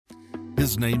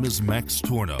His name is Max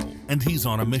Tornow, and he's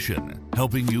on a mission,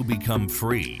 helping you become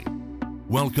free.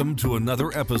 Welcome to another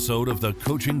episode of the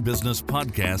Coaching Business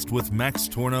Podcast with Max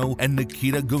Tornow and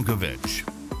Nikita Gunkovic.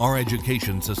 Our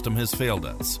education system has failed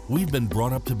us. We've been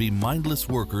brought up to be mindless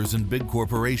workers in big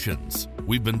corporations.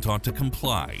 We've been taught to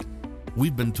comply.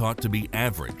 We've been taught to be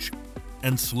average.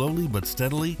 And slowly but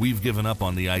steadily, we've given up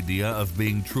on the idea of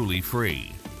being truly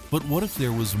free. But what if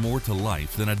there was more to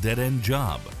life than a dead-end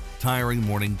job, tiring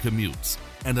morning commutes,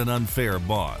 and an unfair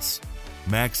boss?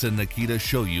 Max and Nikita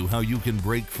show you how you can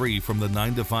break free from the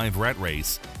 9-to-5 rat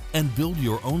race and build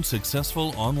your own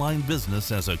successful online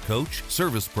business as a coach,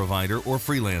 service provider, or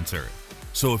freelancer.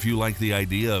 So if you like the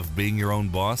idea of being your own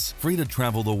boss, free to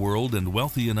travel the world, and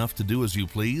wealthy enough to do as you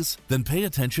please, then pay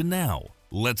attention now.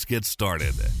 Let's get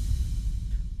started.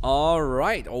 All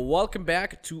right, welcome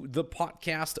back to the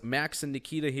podcast. Max and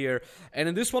Nikita here. And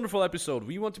in this wonderful episode,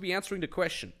 we want to be answering the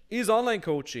question, is online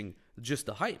coaching just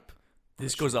a hype?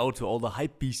 This goes out to all the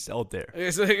hype beasts out there.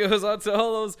 So it goes out to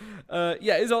all those.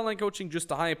 Is online coaching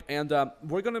just a hype? And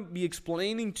we're going to be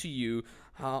explaining to you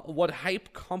what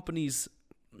hype companies,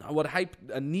 what hype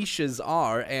niches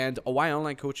are, and why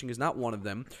online coaching is not one of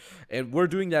them. And we're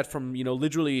doing that from,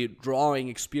 literally drawing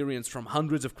experience from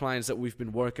hundreds of clients that we've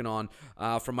been working on,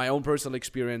 from my own personal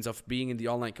experience of being in the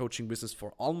online coaching business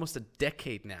for almost a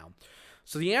decade now.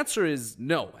 So the answer is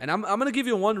no. And I'm going to give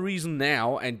you one reason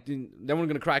now, and then we're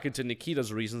going to crack into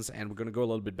Nikita's reasons, and we're going to go a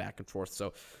little bit back and forth.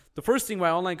 So the first thing why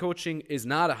online coaching is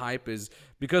not a hype is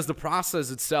because the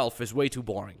process itself is way too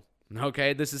boring.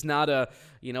 Okay, this is not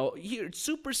here, it's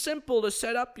super simple to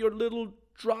set up your little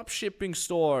drop shipping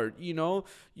store. You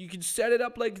can set it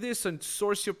up like this and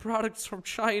source your products from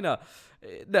China.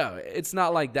 No, it's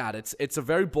not like that. It's a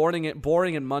very boring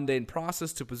and mundane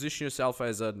process to position yourself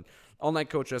as an online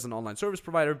coach, as an online service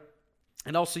provider.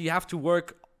 And also you have to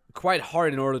work quite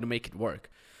hard in order to make it work.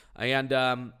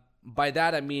 And by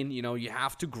that, I mean, you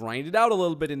have to grind it out a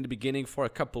little bit in the beginning for a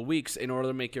couple weeks in order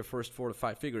to make your first 4 to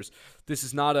 5 figures. This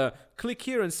is not a click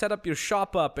here and set up your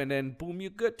shop up and then boom,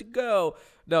 you're good to go.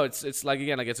 No, it's it's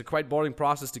a quite boring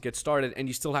process to get started, and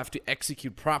you still have to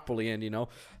execute properly and,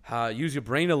 use your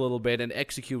brain a little bit and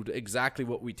execute exactly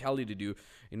what we tell you to do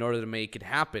in order to make it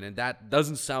happen. And that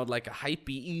doesn't sound like a hypey,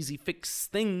 easy fix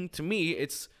thing to me.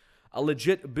 It's a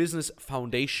legit business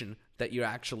foundation that you're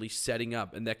actually setting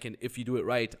up, and that can, if you do it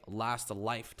right, last a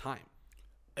lifetime.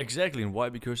 Exactly, and why?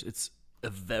 Because it's a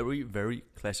very, very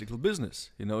classical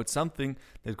business. It's something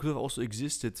that could have also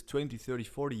existed 20, 30,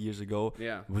 40 years ago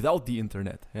without the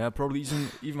internet. Probably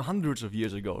even hundreds of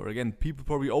years ago. Or again, people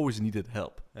probably always needed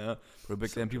help.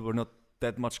 Back then, people were not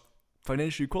that much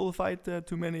financially qualified,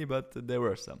 too many, but there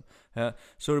were some.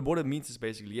 So what it means is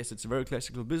basically, yes, it's a very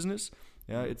classical business.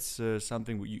 It's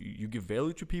something where you give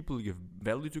value to people, you give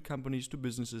value to companies, to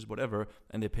businesses, whatever,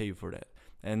 and they pay you for that.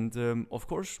 And of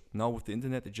course, now with the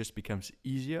internet, it just becomes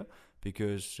easier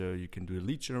because you can do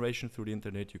lead generation through the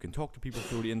internet, you can talk to people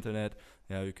through the internet,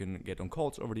 you can get on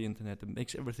calls over the internet. It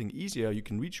makes everything easier. You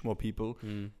can reach more people.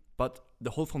 But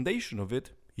the whole foundation of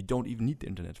it, you don't even need the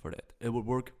internet for that. It will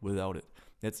work without it.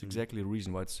 That's exactly the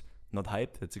reason why it's not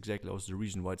hyped. That's exactly also the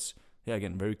reason why it's,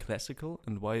 again, very classical,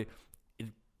 and why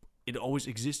it always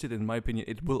existed. In my opinion,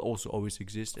 it will also always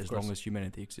exist as long as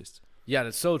humanity exists. Yeah,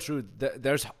 that's so true.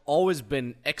 There's always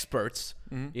been experts,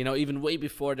 even way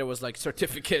before there was like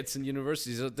certificates in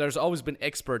universities. There's always been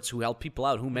experts who help people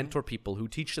out, who mentor people, who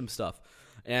teach them stuff.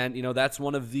 And, that's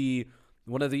one of the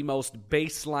most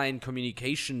baseline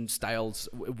communication styles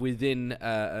within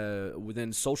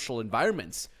social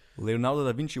environments. Leonardo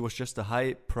da Vinci was just a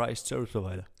high-priced service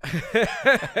provider.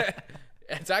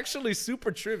 It's actually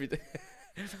super true.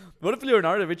 What if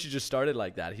Leonardo da Vinci just started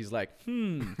like that? He's like,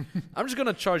 I'm just going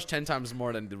to charge 10 times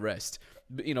more than the rest,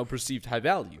 perceived high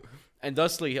value. And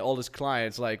thusly, all his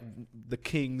clients, like the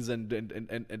kings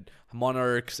and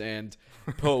monarchs and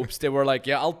popes, they were like,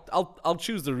 I'll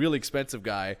choose the really expensive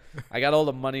guy. I got all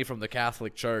the money from the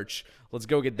Catholic Church. Let's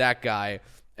go get that guy.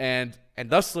 And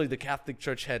thusly, the Catholic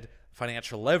Church had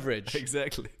financial leverage.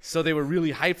 Exactly. So they were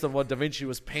really hyped on what Da Vinci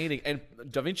was painting. And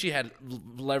Da Vinci had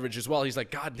leverage as well. He's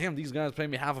like, God damn, these guys pay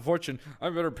me half a fortune. I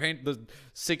better paint the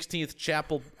 16th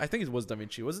chapel. I think it was Da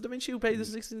Vinci. Was it Da Vinci who paid the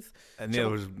 16th? And yeah,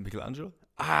 it was Michelangelo.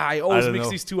 I always mix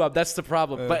these two up. That's the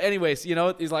problem. But anyways,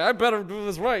 he's like, I better do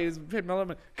this right. He's paid my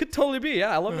money. Could totally be.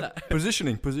 Yeah, I love that.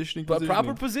 Positioning. But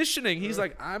proper positioning. He's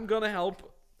like, I'm going to help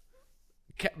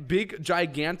big,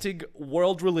 gigantic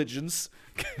world religions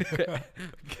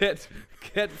get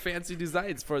fancy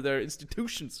designs for their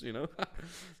institutions,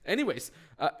 Anyways,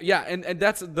 and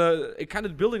that's it kind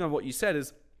of building on what you said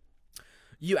is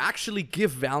you actually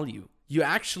give value. You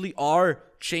actually are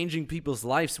changing people's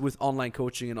lives with online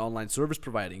coaching and online service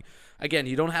providing. Again,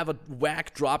 you don't have a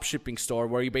whack drop shipping store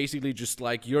where you basically just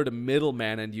like you're the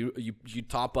middleman and you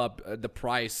top up the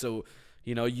price. So,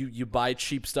 you buy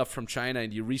cheap stuff from China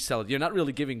and you resell it. You're not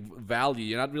really giving value.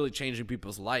 You're not really changing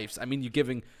people's lives. I mean, you're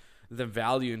giving them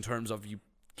value in terms of you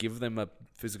give them a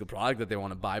physical product that they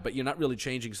want to buy, but you're not really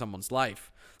changing someone's life,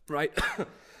 right?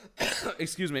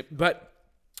 Excuse me. But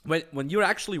when you're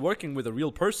actually working with a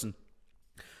real person,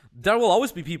 there will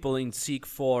always be people in seek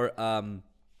for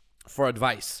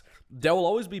advice. There will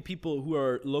always be people who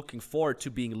are looking forward to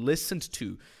being listened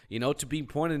to, to being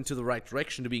pointed into the right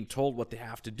direction, to being told what they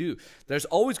have to do. There's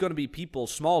always going to be people,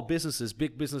 small businesses,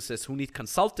 big businesses, who need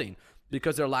consulting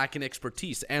because they're lacking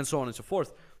expertise, and so on and so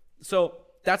forth. So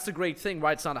that's the great thing,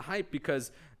 right? It's not a hype,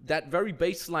 because that very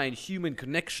baseline human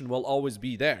connection will always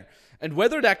be there. And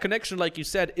whether that connection, like you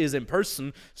said, is in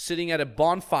person, sitting at a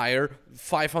bonfire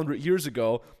 500 years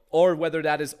ago, or whether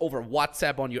that is over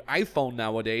WhatsApp on your iPhone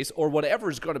nowadays, or whatever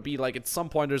it's going to be, like at some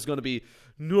point there's going to be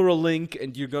Neuralink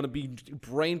and you're going to be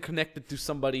brain connected to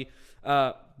somebody.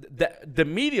 The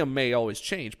medium may always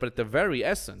change, but at the very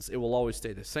essence, it will always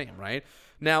stay the same, right?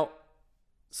 Now,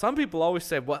 some people always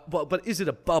say, well, but is it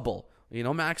a bubble?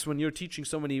 Max, when you're teaching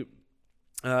so many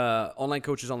online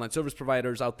coaches, online service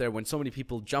providers out there, when so many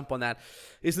people jump on that,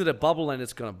 isn't it a bubble and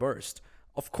it's going to burst?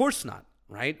 Of course not,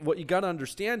 right? What you got to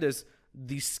understand is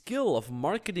the skill of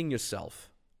marketing yourself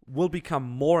will become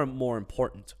more and more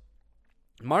important.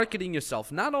 Marketing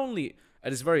yourself, not only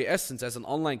at its very essence as an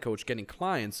online coach getting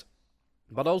clients,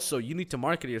 but also you need to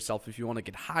market yourself if you want to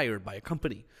get hired by a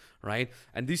company, right?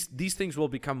 And these things will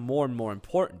become more and more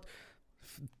important.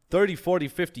 30, 40,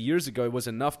 50 years ago, it was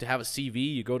enough to have a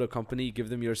CV. You go to a company, you give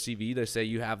them your CV, they say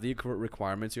you have the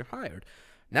requirements, you're hired.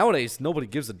 Nowadays, nobody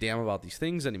gives a damn about these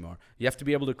things anymore. You have to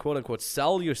be able to, quote unquote,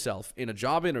 sell yourself in a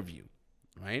job interview,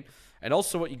 right? And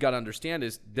also what you got to understand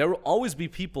is there will always be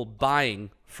people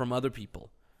buying from other people,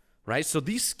 right? So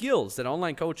these skills that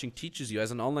online coaching teaches you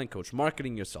as an online coach,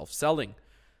 marketing yourself, selling,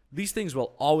 these things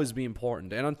will always be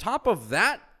important. And on top of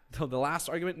that, the last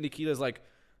argument, Nikita is like,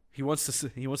 he wants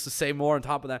to say more on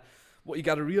top of that. What you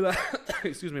got to realize,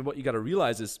 what you got to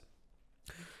realize is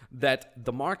that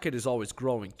the market is always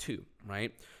growing too,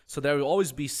 right? So there will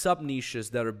always be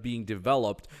sub-niches that are being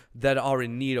developed that are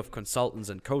in need of consultants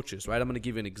and coaches, right? I'm going to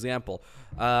give you an example.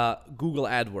 Google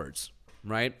AdWords,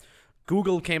 right?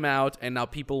 Google came out and now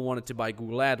people wanted to buy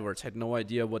Google AdWords, had no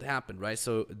idea what happened, right?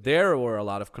 So there were a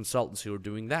lot of consultants who were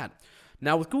doing that.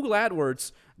 Now with Google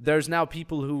AdWords, there's now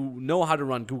people who know how to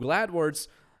run Google AdWords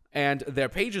and their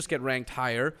pages get ranked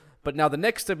higher. But now the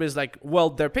next step is like, well,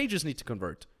 their pages need to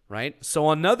convert, right? So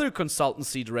another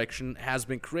consultancy direction has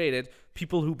been created,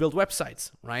 people who build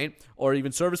websites, right? Or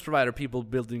even service provider people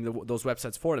building those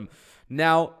websites for them.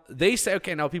 Now they say,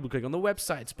 okay, now people click on the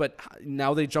websites, but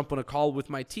now they jump on a call with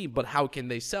my team, but how can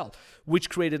they sell? Which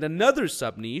created another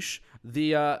sub-niche,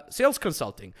 the sales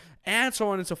consulting, and so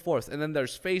on and so forth. And then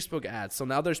there's Facebook ads. So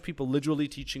now there's people literally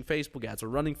teaching Facebook ads or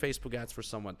running Facebook ads for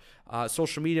someone.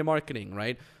 Social media marketing,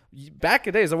 right? Back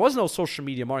in the days, there was no social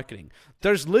media marketing.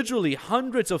 There's literally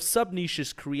hundreds of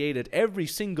sub-niches created every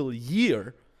single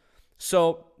year.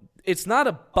 So it's not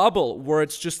a bubble where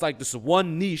it's just like this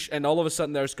one niche and all of a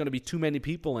sudden there's going to be too many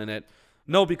people in it.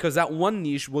 No, because that one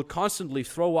niche will constantly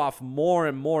throw off more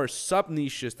and more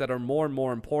sub-niches that are more and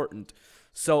more important.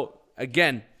 So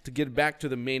again, to get back to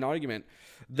the main argument,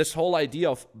 this whole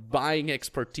idea of buying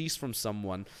expertise from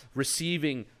someone,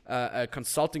 receiving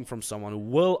consulting from someone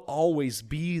will always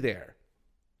be there,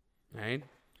 right?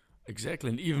 Exactly.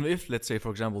 And even if, let's say,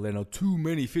 for example, there are now too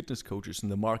many fitness coaches in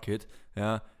the market,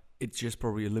 it's just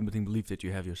probably a limiting belief that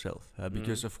you have yourself.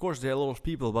 Because, of course, there are a lot of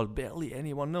people, but barely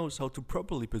anyone knows how to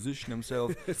properly position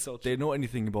themselves. So they know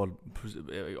anything about,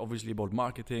 obviously, about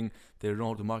marketing. They don't know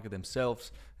how to market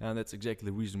themselves. And that's exactly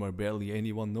the reason why barely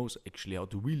anyone knows actually how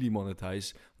to really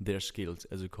monetize their skills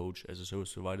as a coach, as a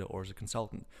service provider, or as a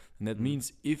consultant. And that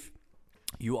means if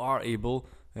you are able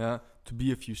to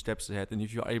be a few steps ahead, and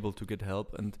if you are able to get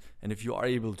help, and if you are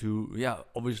able to,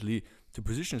 obviously, to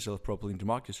position yourself properly and to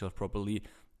market yourself properly,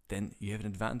 then you have an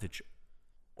advantage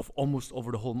of almost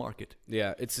over the whole market.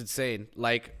 Yeah, it's insane.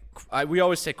 Like, we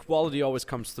always say quality always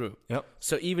comes through. Yep.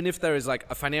 So even if there is like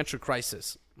a financial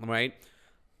crisis, right?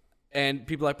 And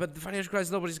people are like, but the financial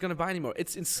crisis, nobody's going to buy anymore.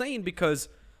 It's insane because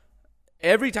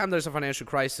every time there's a financial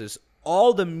crisis,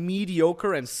 all the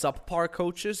mediocre and subpar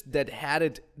coaches that had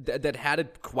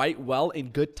it quite well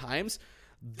in good times,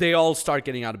 they all start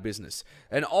getting out of business.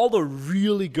 And all the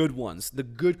really good ones, the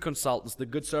good consultants, the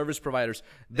good service providers,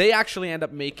 they actually end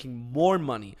up making more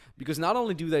money because not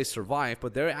only do they survive,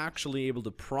 but they're actually able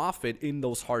to profit in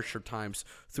those harsher times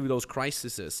through those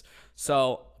crises.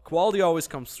 So quality always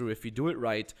comes through. If you do it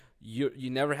right, you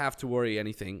never have to worry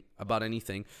about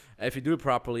anything. If you do it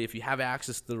properly, if you have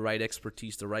access to the right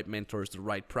expertise, the right mentors, the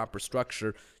right proper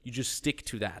structure, you just stick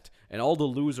to that. And all the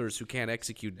losers who can't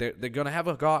execute, they're gonna have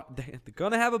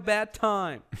a bad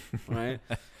time, right?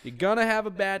 You're gonna have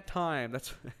a bad time.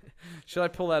 That's. Should I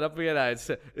pull that up again?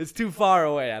 It's too far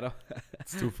away.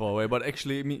 It's too far away. But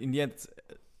actually, I mean, in the end,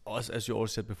 as you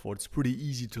always said before, it's pretty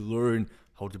easy to learn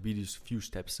how to be these few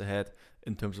steps ahead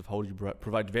in terms of how you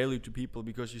provide value to people,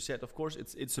 because you said, of course,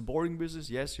 it's a boring business.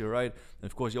 Yes, you're right. And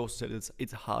of course, you also said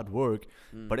it's hard work,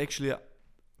 but actually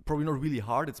probably not really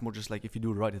hard. It's more just like if you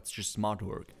do it right, it's just smart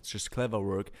work. It's just clever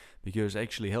work, because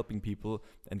actually helping people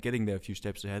and getting there a few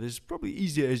steps ahead is probably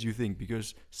easier as you think,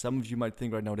 because some of you might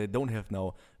think right now they don't have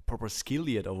now proper skill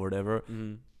yet or whatever,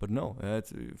 but no,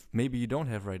 maybe you don't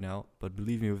have right now, but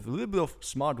believe me, with a little bit of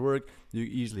smart work, you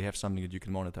easily have something that you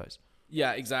can monetize.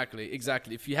 Yeah, exactly.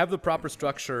 If you have the proper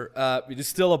structure, it is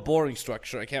still a boring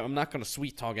structure. I'm not going to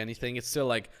sweet talk anything. It's still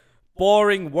like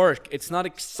boring work. It's not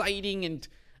exciting, and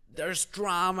there's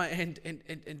drama and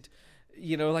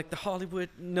you know, like the Hollywood.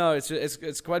 No,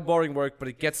 it's quite boring work, but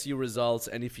it gets you results.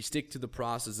 And if you stick to the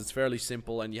process, it's fairly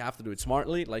simple, and you have to do it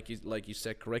smartly, like you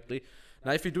said correctly.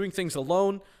 Now, if you're doing things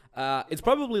alone, it's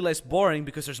probably less boring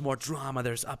because there's more drama,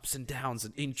 there's ups and downs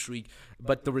and intrigue,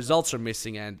 but the results are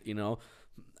missing. And you know,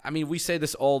 I mean, we say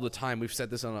this all the time. We've said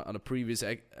this on a previous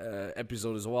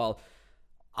episode as well.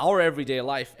 Our everyday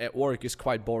life at work is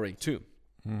quite boring too,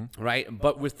 right?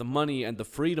 But with the money and the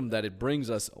freedom that it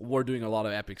brings us, we're doing a lot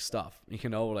of epic stuff. You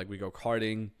know, like we go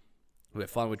karting, we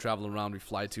have fun, we travel around, we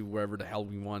fly to wherever the hell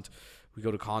we want. We go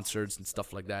to concerts and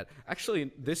stuff like that.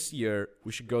 Actually, this year,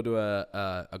 we should go to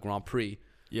a Grand Prix.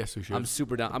 Yes, we should. I'm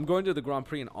super down. I'm going to the Grand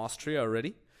Prix in Austria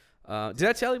already. Did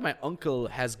I tell you my uncle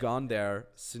has gone there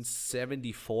since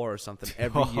 1974 or something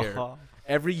every year?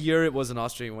 Every year it was in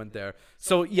Austria, he went there.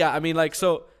 So, yeah, I mean, like,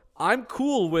 so I'm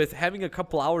cool with having a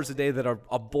couple hours a day that are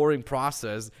a boring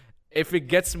process if it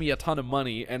gets me a ton of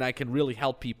money and I can really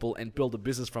help people and build a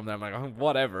business from them. I'm like,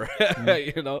 whatever,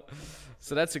 you know?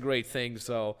 So that's a great thing.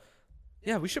 So,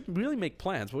 yeah, we should really make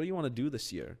plans. What do you want to do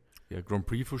this year? Yeah, Grand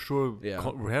Prix for sure. Yeah.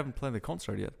 We haven't planned a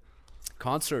concert yet.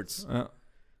 Concerts.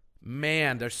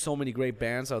 Man, there's so many great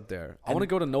bands out there. I want to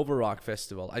go to Nova Rock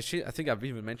Festival. I think I've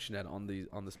even mentioned that on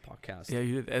this podcast. Yeah,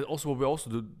 you did. And also, what we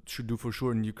also should do for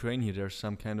sure in Ukraine here, there's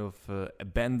some kind of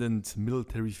abandoned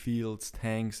military fields,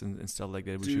 tanks, and stuff like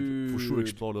that. We should for sure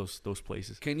explore those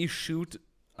places. Can you shoot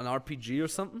an RPG or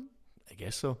something? I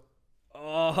guess so.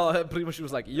 Oh, pretty much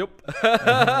was like, yup.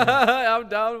 I'm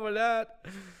down with that.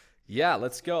 Yeah,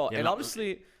 let's go. Yeah, and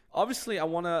obviously, I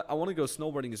wanna go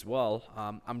snowboarding as well.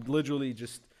 I'm literally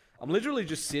just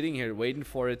sitting here waiting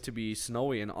for it to be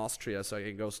snowy in Austria so I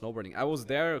can go snowboarding. I was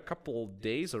there a couple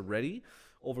days already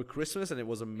over Christmas, and it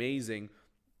was amazing.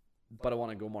 But I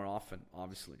want to go more often,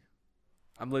 obviously.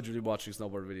 I'm literally watching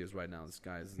snowboard videos right now. This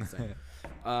guy is insane.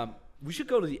 We should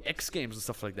go to the X Games and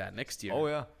stuff like that next year. Oh,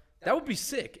 yeah. That would be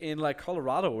sick in like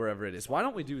Colorado, wherever it is. Why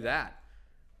don't we do that?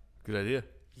 Good idea.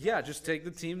 Yeah, just take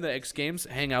the team, the X Games,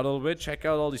 hang out a little bit, check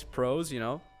out all these pros, you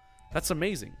know. That's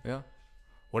amazing. Yeah.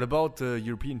 What about the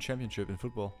European Championship in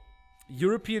football?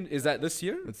 Is that this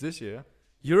year? It's this year.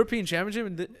 European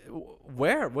Championship?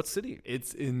 Where? What city?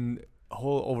 It's in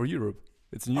all over Europe.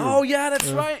 It's in Europe. Oh, yeah,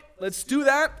 that's right. Let's do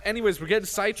that. Anyways, we're getting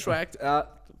sidetracked.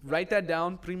 Write that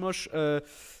down. Primoz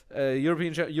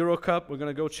European Euro Cup. We're going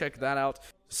to go check that out.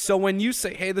 So when you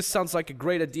say, hey, this sounds like a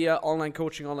great idea, online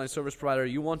coaching, online service provider,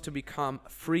 you want to become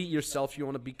free yourself, you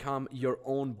want to become your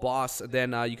own boss,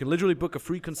 then you can literally book a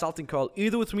free consulting call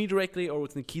either with me directly or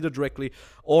with Nikita directly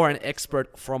or an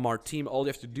expert from our team. All you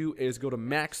have to do is go to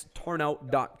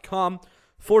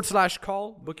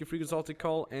maxtornow.com/call, book your free consulting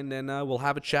call, and then we'll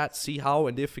have a chat, see how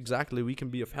and if exactly we can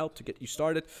be of help to get you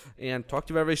started, and talk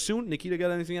to you very, very soon. Nikita,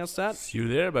 got anything else to add? See you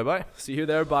there. Bye-bye. See you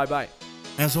there. Bye-bye.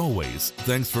 As always,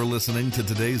 thanks for listening to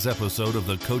today's episode of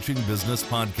the Coaching Business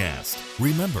Podcast.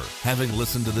 Remember, having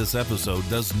listened to this episode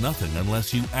does nothing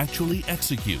unless you actually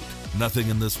execute. Nothing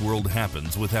in this world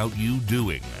happens without you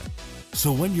doing.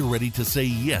 So when you're ready to say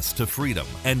yes to freedom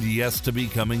and yes to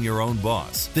becoming your own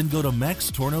boss, then go to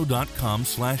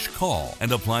maxtornow.com/call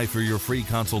and apply for your free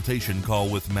consultation call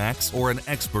with Max or an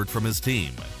expert from his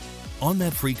team. On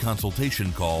that free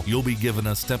consultation call, you'll be given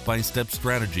a step-by-step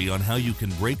strategy on how you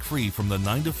can break free from the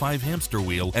 9-to-5 hamster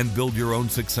wheel and build your own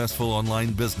successful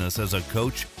online business as a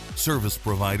coach, service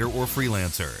provider, or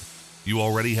freelancer. You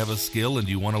already have a skill and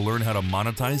you want to learn how to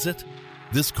monetize it?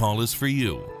 This call is for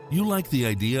you. You like the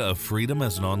idea of freedom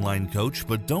as an online coach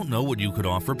but don't know what you could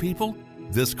offer people?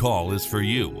 This call is for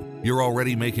you. You're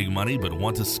already making money but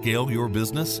want to scale your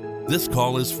business? This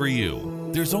call is for you.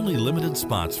 There's only limited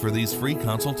spots for these free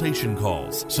consultation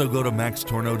calls, so go to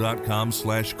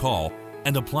maxtorno.com/call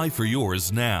and apply for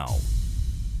yours now.